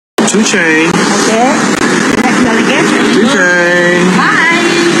2 chain. Okay. Next delegation. 2 chain. Bye.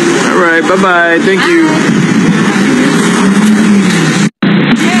 All right. Bye-bye. Thank you.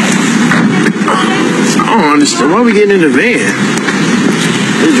 I don't understand. Why are we getting in the van?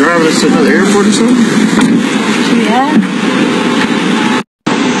 They driving us to another airport or something? Yeah.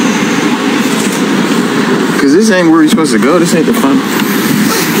 Cause this ain't where we're supposed to go. This ain't the fun.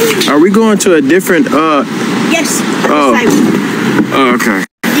 Are we going to a different? Yes. Oh. Oh, okay.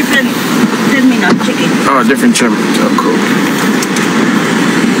 Different terminal chicken. Oh, different terminal. Oh, cool.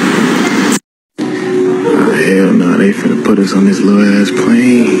 Oh, hell no! They finna put us on this little ass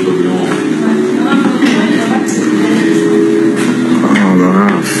plane. I don't know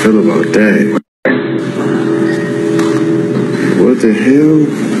how I feel about that. What the hell?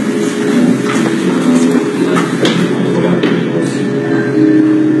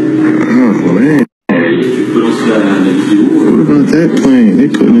 Oh, man. What about that plane? They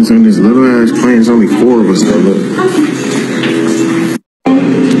putting us on this little ass plane. There's only 4 of us though, look.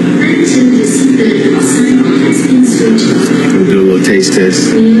 We'll do a little taste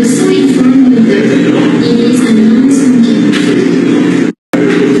test.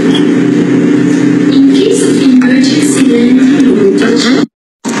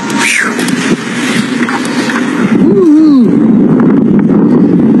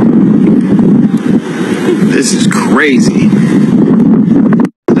 This is crazy.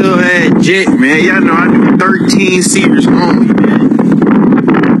 Little ass jet, man. Y'all know I do 13 seaters only, man.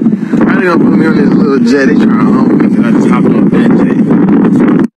 Why they gonna put me on this little jet? They trying to humble me because I just hopped off that jet.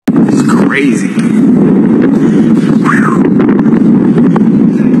 It's crazy. Whew.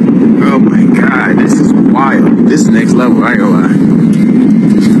 Oh my God, this is wild. This is next level, I ain't gonna lie.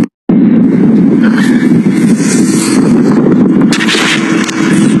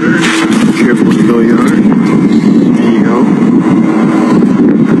 Careful with the little yard. There you go.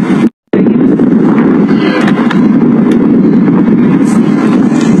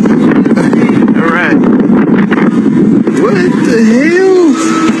 All right. What the hell?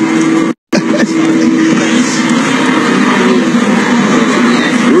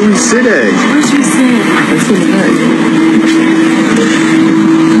 Where we sit at? Where'd you sit? Let's sit back.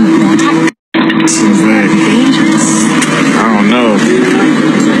 Sit back. Dangerous. I don't know.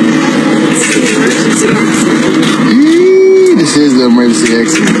 This is the emergency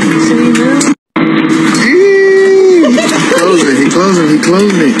exit. Close it. He closing. He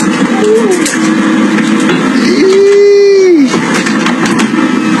closing it.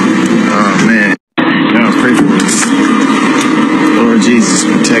 Oh man. Y'all pray for us. Lord Jesus,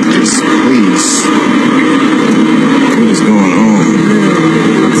 protect us, please. What is going on?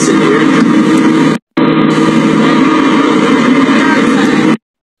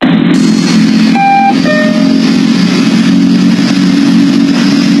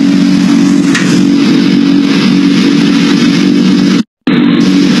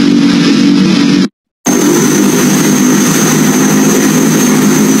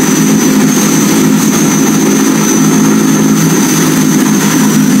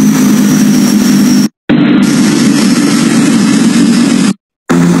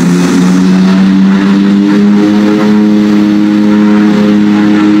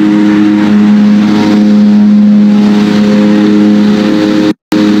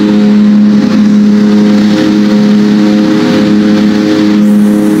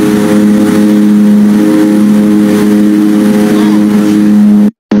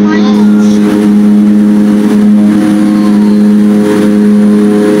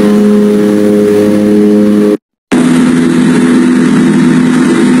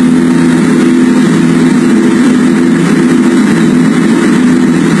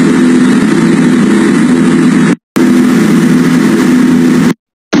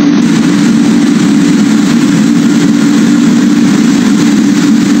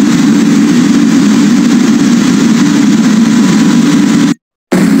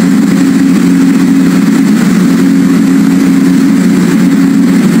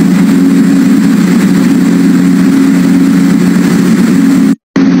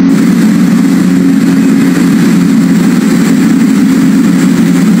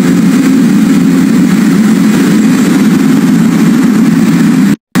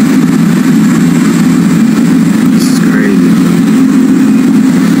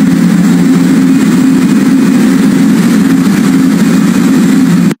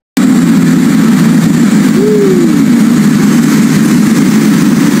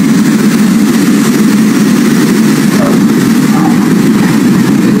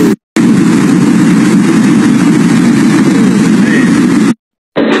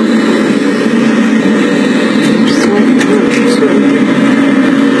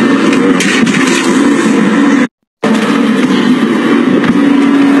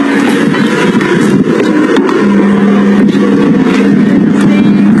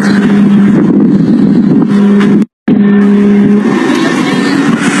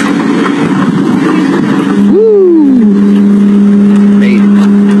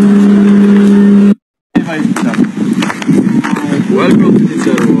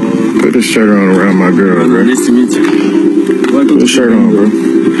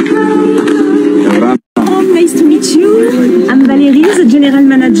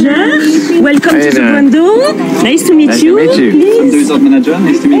 Nice to meet you. I'm the resort manager.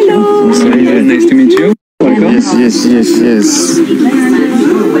 Nice to meet you. Nice to meet you. Welcome. Yes.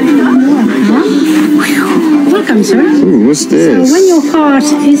 Welcome, sir. Ooh, what's this? So when your card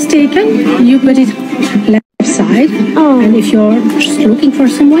is taken, you put it left side. Oh. And if you're just looking for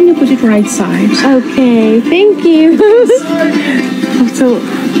someone, you put it right side. Okay, thank you. So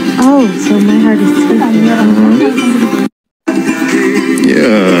my heart is taken.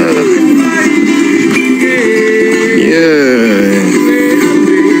 Yeah.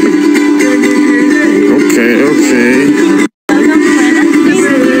 Okay.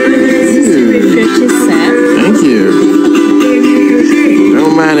 Thank you.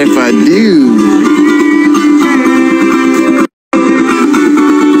 Don't mind if I do.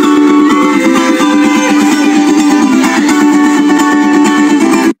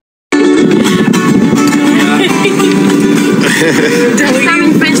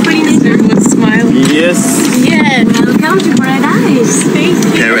 Some French Polynesian would smile. Yes. Yeah, welcome to paradise. Thank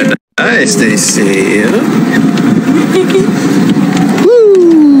you. Paradise, they say.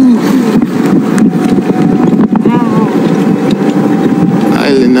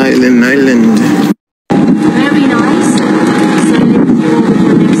 Island. Very nice.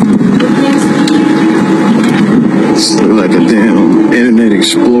 So This looks like a damn Internet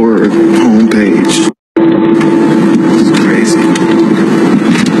Explorer homepage. It's crazy.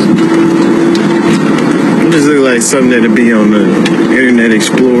 This looks like something that'd be on the Internet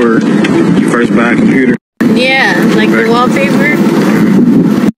Explorer. You first buy a computer. yeah, like the wallpaper.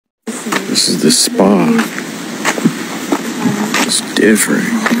 This is the spa. It's different.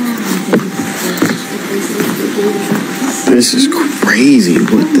 This is crazy.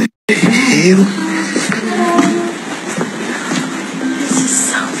 What the hell?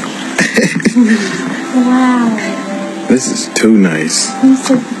 Wow. This is too nice.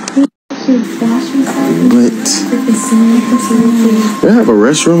 What? Do I have a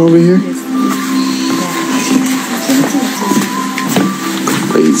restroom over here?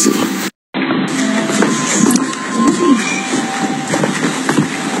 Crazy.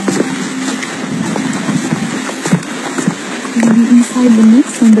 Inside the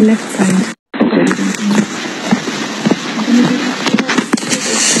mix on the left side.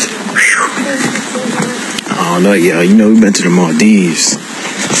 Oh no, yeah, you know we've been to the Maldives.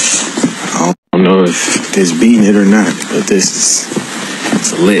 I don't know if this beating it or not, but it's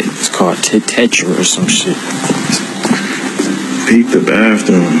lit. It's called Tetra or some shit. Peep the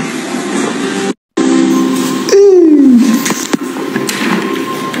bathroom.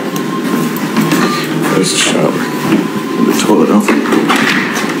 There's the shower. The toilet. I'm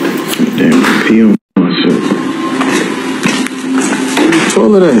finna damn pee on myself. Where's the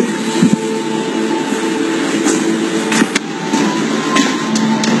toilet at?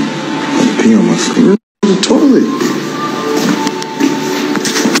 Pee on myself. Where's the toilet?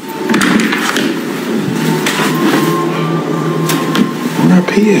 Where I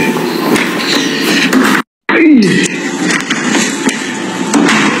pee at?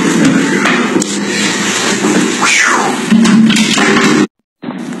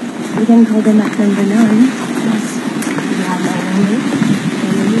 We can call them at number 9. Yes. We have 900.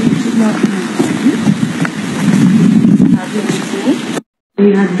 We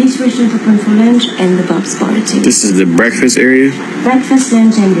have this restaurant open for lunch and the Bob's Party. This is the breakfast area? Breakfast,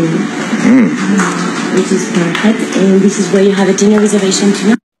 lunch, and dinner. Which is perfect. And this is where you have a dinner reservation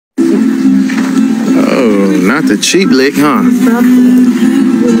tonight. Oh, not the cheap lick, huh?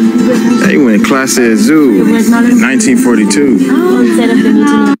 They went Classe Zoo, 1942. Instead of the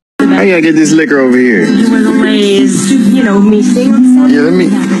meeting. How you get this liquor over here? It was always, missing. Yeah, let me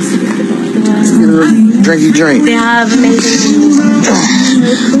get a little drinky drink. They have amazing.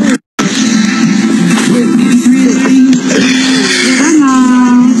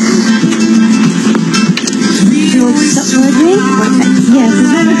 You want to stop for a drink? Perfect. Yes.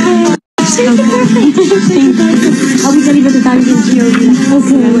 I will deliver the bag into your room.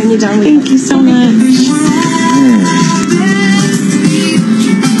 Okay. When you're done with Thank you so much.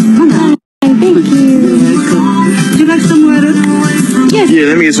 Thank you. Would you like some water? Yes. Yeah,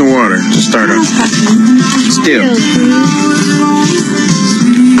 let me get some water to start off. Still.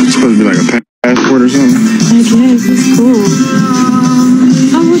 It's supposed to be like a passport or something? I guess it's cool.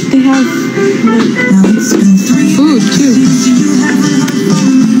 Oh, look, they have food too.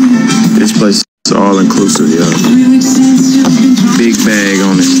 This place is all inclusive, y'all. Big bag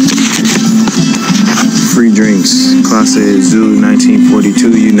on it. Free drinks. Classe Zoo,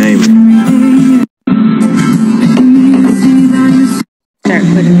 1942, you name it. Start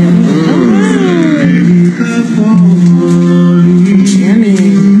putting it Yummy.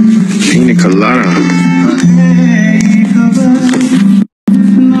 Pina colada.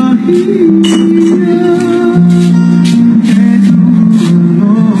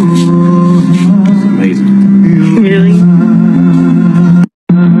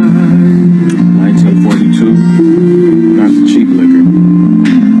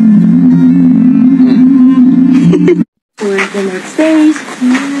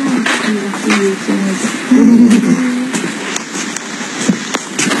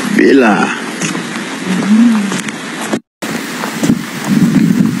 villa.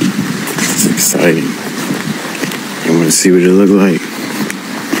 It's exciting. You want to see what it look like?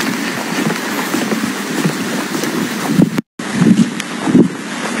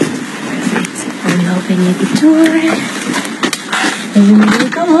 We'll open the door. And we'll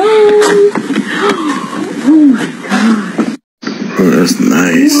go home. Oh my God. Oh, that's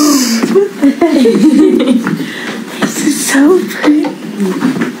nice. This is so pretty.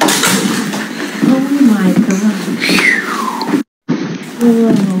 Oh my God.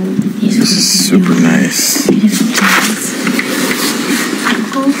 Whoa. This is super nice.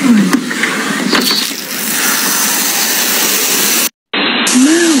 Oh my gosh.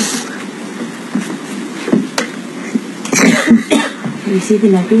 You see the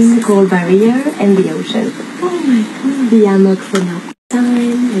lagoon, the coral barrier, and the ocean. Oh my God. The hammock for nap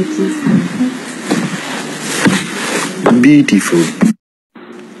time, which is perfect. Beautiful.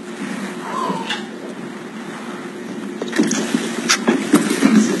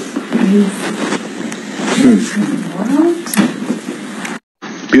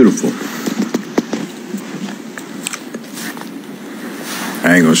 Beautiful. I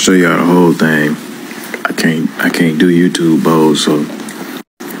ain't gonna show y'all the whole thing. I can't do YouTube bowls, so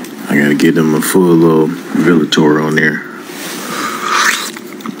I gotta give them a full little villa tour on there.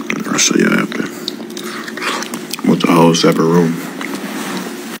 I'll show y'all after. With the whole separate room.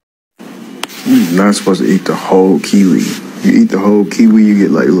 You're not supposed to eat the whole kiwi. You eat the whole kiwi, you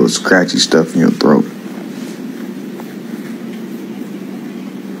get like little scratchy stuff in your throat.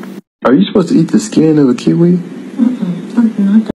 Are you supposed to eat the skin of a kiwi?